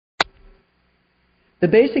The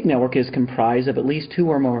basic network is comprised of at least 2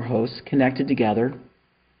 or more hosts connected together,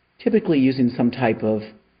 typically using some type of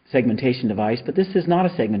segmentation device, but this is not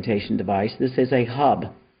a segmentation device. This is a hub.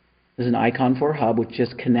 This is an icon for a hub which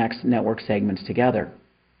just connects network segments together.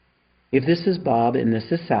 If this is Bob and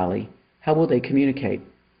this is Sally, how will they communicate?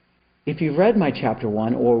 If you've read my Chapter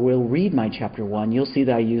 1 or will read my Chapter 1, you'll see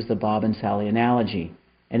that I use the Bob and Sally analogy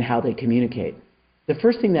and how they communicate. The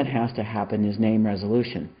first thing that has to happen is name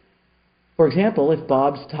resolution. For example, if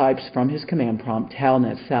Bob types from his command prompt,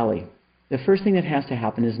 telnet Sally, the first thing that has to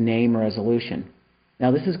happen is name resolution. Now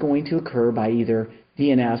this is going to occur by either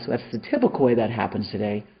DNS, that's the typical way that happens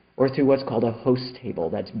today, or through what's called a host table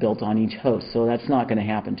that's built on each host. So that's not going to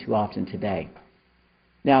happen too often today.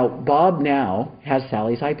 Now, Bob now has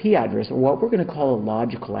Sally's IP address, or what we're going to call a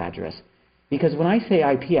logical address. Because when I say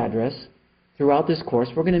IP address, throughout this course,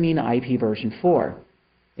 we're going to mean IP version 4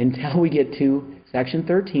 until we get to section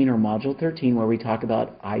 13 or module 13 where we talk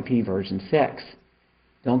about IP version 6.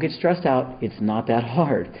 Don't get stressed out. It's not that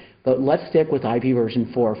hard. But let's stick with IP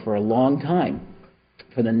version 4 for a long time,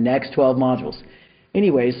 for the next 12 modules.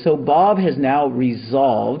 Anyways, so Bob has now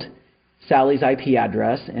resolved Sally's IP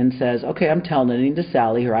address and says, okay, I'm telnetting to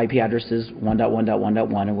Sally. Her IP address is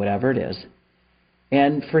 1.1.1.1 or whatever it is.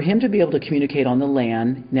 And for him to be able to communicate on the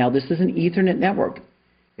LAN, now this is an Ethernet network.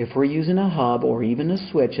 If we're using a hub or even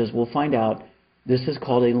a switch, as we'll find out, this is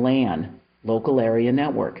called a LAN, local area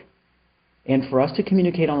network. And for us to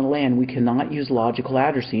communicate on the LAN, we cannot use logical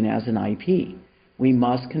addressing as an IP. We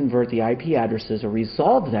must convert the IP addresses or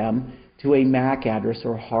resolve them to a MAC address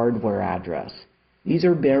or hardware address. These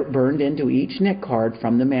are burned into each NIC card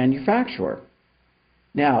from the manufacturer.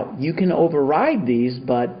 Now, you can override these,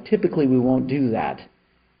 but typically we won't do that.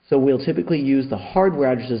 So we'll typically use the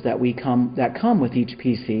hardware addresses that come with each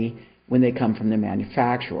PC when they come from the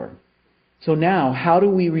manufacturer. So now, how do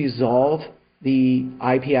we resolve the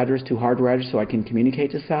IP address to hardware address so I can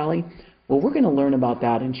communicate to Sally? Well, we're going to learn about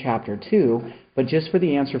that in Chapter 2, but just for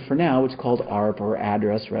the answer for now, it's called ARP, or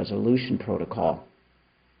Address Resolution Protocol.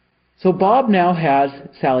 So Bob now has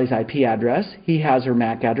Sally's IP address. He has her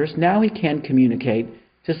MAC address. Now he can communicate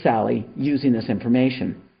to Sally using this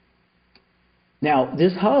information. Now,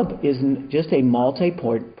 this hub is just a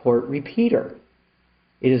multi-port repeater.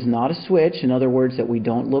 It is not a switch. In other words, that we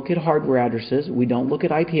don't look at hardware addresses. We don't look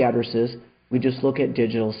at IP addresses. We just look at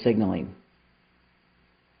digital signaling.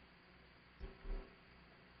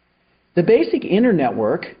 The basic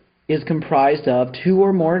internetwork is comprised of 2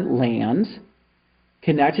 or more LANs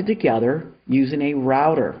connected together using a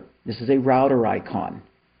router. This is a router icon.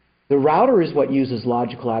 The router is what uses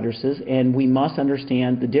logical addresses, and we must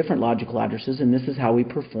understand the different logical addresses, and this is how we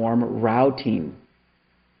perform routing.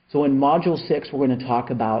 So in Module 6, we're going to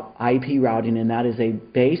talk about IP routing, and that is a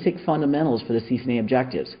basic fundamentals for the CCNA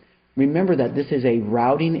objectives. Remember that this is a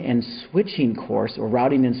routing and switching course, or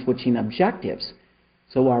routing and switching objectives.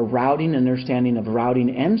 So our routing, understanding of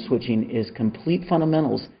routing and switching is complete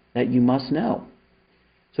fundamentals that you must know.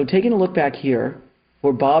 So taking a look back here,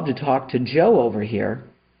 for Bob to talk to Joe over here,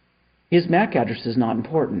 his MAC address is not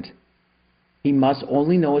important. He must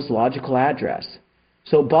only know his logical address.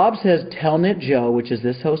 So Bob says telnet Joe, which is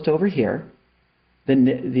this host over here. The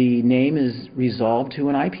name is resolved to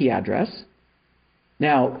an IP address.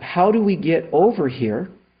 Now, how do we get over here?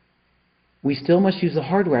 We still must use the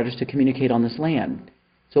hardware address to communicate on this LAN.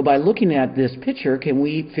 So by looking at this picture, can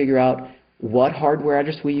we figure out what hardware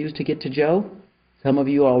address we use to get to Joe? Some of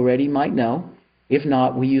you already might know. If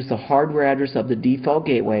not, we use the hardware address of the default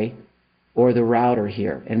gateway or the router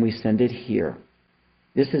here, and we send it here.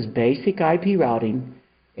 This is basic IP routing,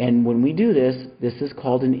 and when we do this, this is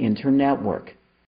called an internetwork.